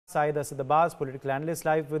Syed Asad Abbas, political analyst,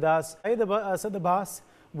 live with us. Syed Asad Abbas,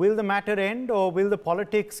 will the matter end or will the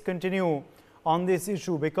politics continue on this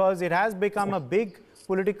issue? Because it has become a big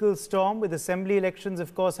political storm with assembly elections,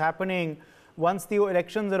 of course, happening. Once the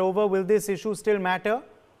elections are over, will this issue still matter?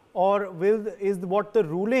 Or is what the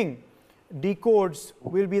ruling decodes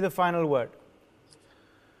will be the final word?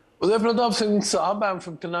 Uday Pratap Singh Saab, I'm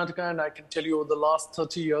from Karnataka, and I can tell you over the last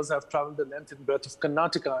 30 years I've traveled the length and breadth of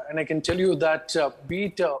Karnataka, and I can tell you that be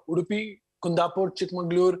it Udupi, Kundapur,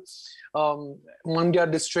 Chikmagalur,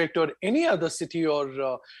 Mandya district or any other city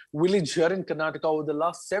or village here in Karnataka, over the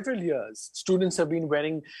last several years, students have been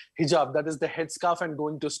wearing hijab, that is the headscarf, and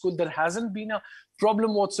going to school. There hasn't been a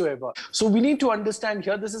problem whatsoever. So we need to understand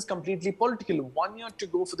here, this is completely political. 1 year to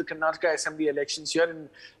go for the Karnataka Assembly elections here in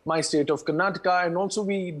my state of Karnataka. And also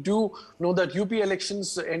we do know that UP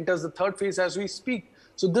elections enters the third phase as we speak.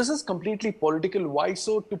 So this is completely political. Why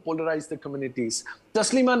so? To polarize the communities.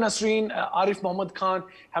 Taslima Nasreen, Arif Muhammad Khan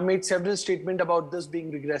have made several statements about this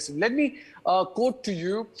being regressive. Let me quote to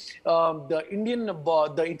you the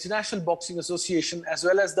International Boxing Association as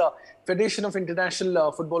well as the Federation of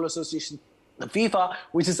International Football Association, the FIFA,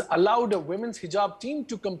 which has allowed a women's hijab team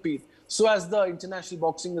to compete, so as the International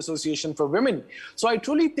Boxing Association for Women. So I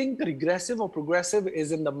truly think the regressive or progressive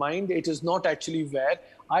is in the mind. It is not actually where.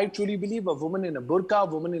 I truly believe a woman in a burqa, a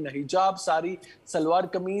woman in a hijab, sari, salwar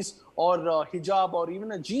kameez, or hijab, or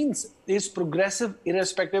even a jeans is progressive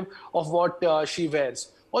irrespective of what she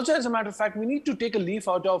wears. Also, as a matter of fact, we need to take a leaf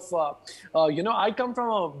out of, I come from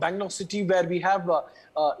a Bangalore city where we have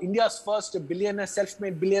India's first billionaire,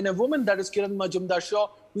 self-made billionaire woman, that is Kiran Majumdar-Shaw,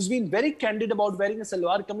 who's been very candid about wearing a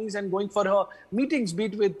salwar kameez and going for her meetings, be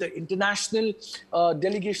it with the international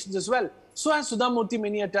delegations as well. So as Sudha Murthy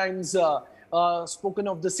many a times spoken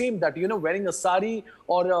of the same, that, wearing a sari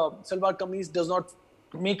or a salwar kameez does not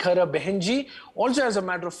make her a behenji. Also, as a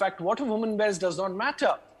matter of fact, what a woman wears does not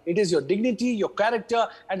matter. It is your dignity, your character,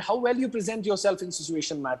 and how well you present yourself in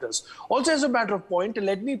situation matters. Also, as a matter of point,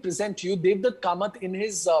 let me present to you, Devdutt Kamath in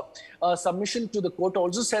his submission to the court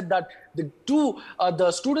also said that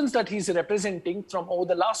the students that he's representing from over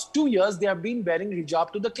the last 2 years, they have been wearing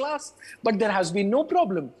hijab to the class, but there has been no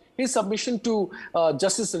problem. His submission to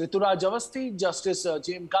Justice Rituraj Avasthi, Justice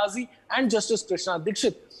J.M. Kazi, and Justice Krishna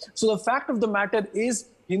Dikshit. So the fact of the matter is,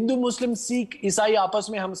 Hindu, Muslim, Sikh, Isai, aapas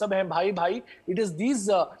mein hum sab hain bhai bhai. It is these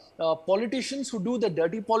politicians who do the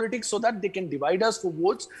dirty politics so that they can divide us for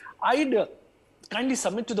votes. I'd kindly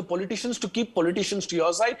submit to the politicians to keep politicians to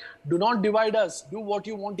your side. Do not divide us. Do what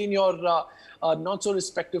you want in your not so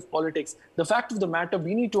respective politics. The fact of the matter,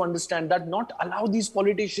 we need to understand that, not allow these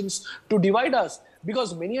politicians to divide us.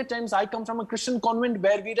 Because many a times I come from a Christian convent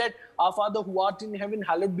where we read, "Our Father who art in heaven,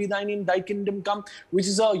 hallowed be thy name, thy kingdom come," which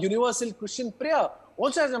is a universal Christian prayer.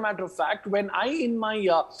 Also, as a matter of fact, when I, in my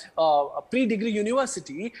pre-degree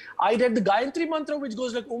university, I read the Gayatri Mantra, which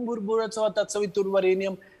goes like, Om Bhurvurvatsva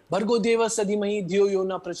Tatsaviturvarenyam, Bhargo Deva Sadimahi Dhyo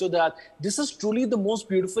Yona Prachodayat. This is truly the most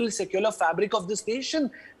beautiful secular fabric of this nation,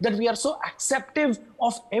 that we are so acceptive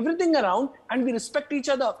of everything around and we respect each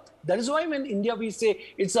other. That is why when India we say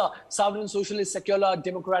it's a sovereign, socialist, secular,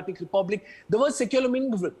 democratic republic, the word secular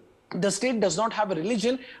means the state does not have a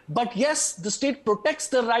religion, but yes, the state protects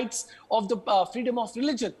the rights of the freedom of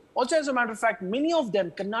religion. Also, as a matter of fact, many of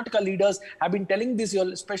them, Karnataka leaders, have been telling this,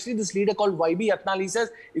 especially this leader called YB Atnal. He says,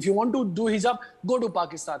 if you want to do hijab, go to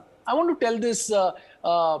Pakistan. I want to tell this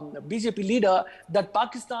BJP leader that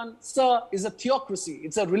Pakistan, sir, is a theocracy.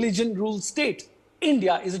 It's a religion-ruled state.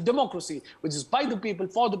 India is a democracy, which is by the people,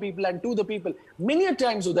 for the people, and to the people. Many a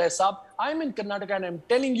times, Uday Saab, I'm in Karnataka and I'm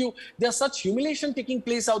telling you, there's such humiliation taking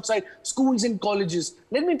place outside schools and colleges.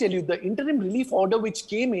 Let me tell you, the interim relief order which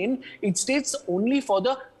came in, it states only for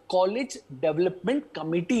the College Development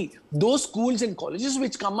Committee, those schools and colleges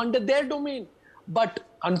which come under their domain. But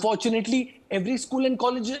unfortunately, every school and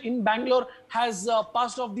college in Bangalore has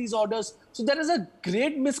passed off these orders. So there is a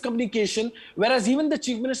great miscommunication, whereas even the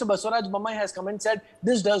Chief Minister Basavaraj Bommai has come and said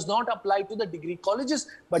this does not apply to the degree colleges,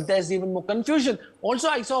 but there's even more confusion. Also,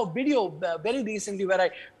 I saw a video very recently where I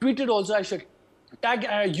tweeted also, I should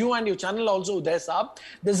tag you and your channel also, Uday Saab.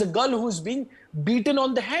 There's a girl who's being beaten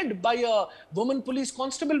on the head by a woman police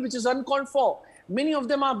constable, which is uncalled for. Many of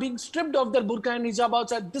them are being stripped of their burqa and hijab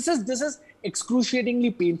outside. This is excruciatingly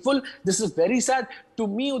painful. This is very sad. To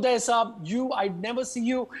me, Uday Saab, I'd never see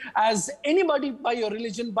you as anybody by your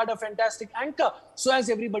religion, but a fantastic anchor. So as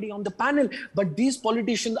everybody on the panel. But these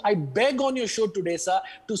politicians, I beg on your show today, sir,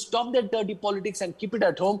 to stop their dirty politics and keep it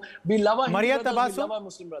at home. We love our Hindu brothers, we love our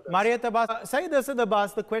Muslim brothers. Mariat Abbas, Syed Asad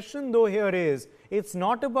Abbas, the question though here is, it's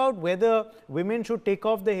not about whether women should take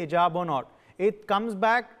off the hijab or not. it comes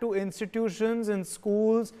back to institutions and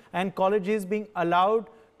schools and colleges being allowed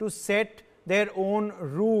to set their own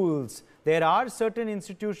rules. There are certain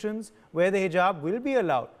institutions where the hijab will be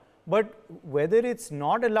allowed, but whether it's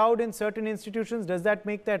not allowed in certain institutions, does that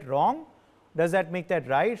make that wrong? Does that make that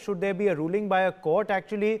right? Should there be a ruling by a court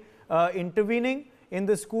actually intervening in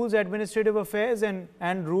the school's administrative affairs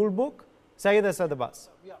and rule book? Syed Asad Abbas.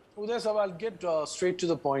 Yeah, Uday sir, I'll get straight to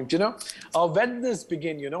the point. When this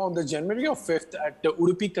began, on the January of 5th at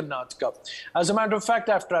Udupi, Karnataka. As a matter of fact,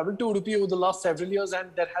 I've traveled to Udupi over the last several years and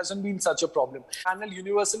there hasn't been such a problem. Panel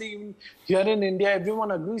universally, even here in India, everyone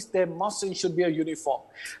agrees there must and should be a uniform.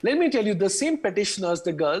 Let me tell you, the same petitioners,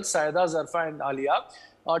 the girls, Saida, Zarfa and Alia,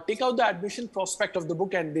 take out the admission prospect of the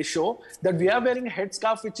book and they show that we are wearing a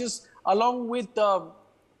headscarf which is along with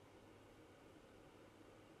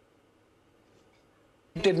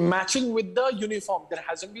matching with the uniform. There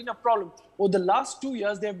hasn't been a problem. Over the last 2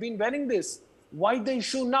 years, they have been wearing this. Why the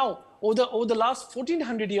issue now? Over the last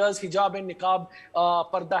 1400 years, hijab and niqab,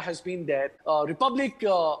 parda has been there. Republic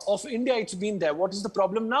of India, it's been there. What is the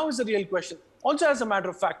problem now is the real question. Also, as a matter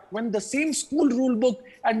of fact, when the same school rule book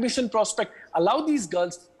admission prospect allow these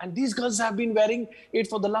girls, and these girls have been wearing it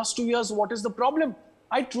for the last 2 years, what is the problem?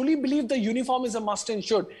 I truly believe the uniform is a must and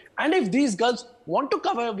should. And if these girls want to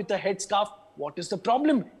cover with a headscarf, what is the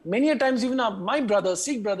problem? Many a times, even my brothers,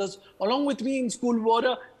 Sikh brothers, along with me in school wore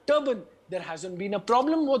a turban. There hasn't been a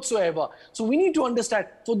problem whatsoever. So we need to understand,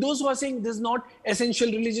 for those who are saying this is not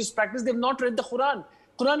essential religious practice, they've not read the Quran.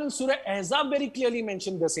 Quran in Surah Ahzab very clearly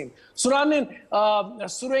mentioned the same. Surah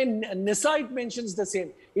Nisa, it mentions the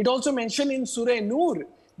same. It also mentioned in Surah Noor.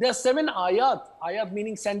 There are 7 ayat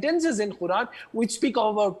meaning sentences in Quran which speak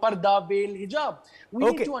about parda, veil, hijab. We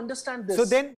need to understand this. So then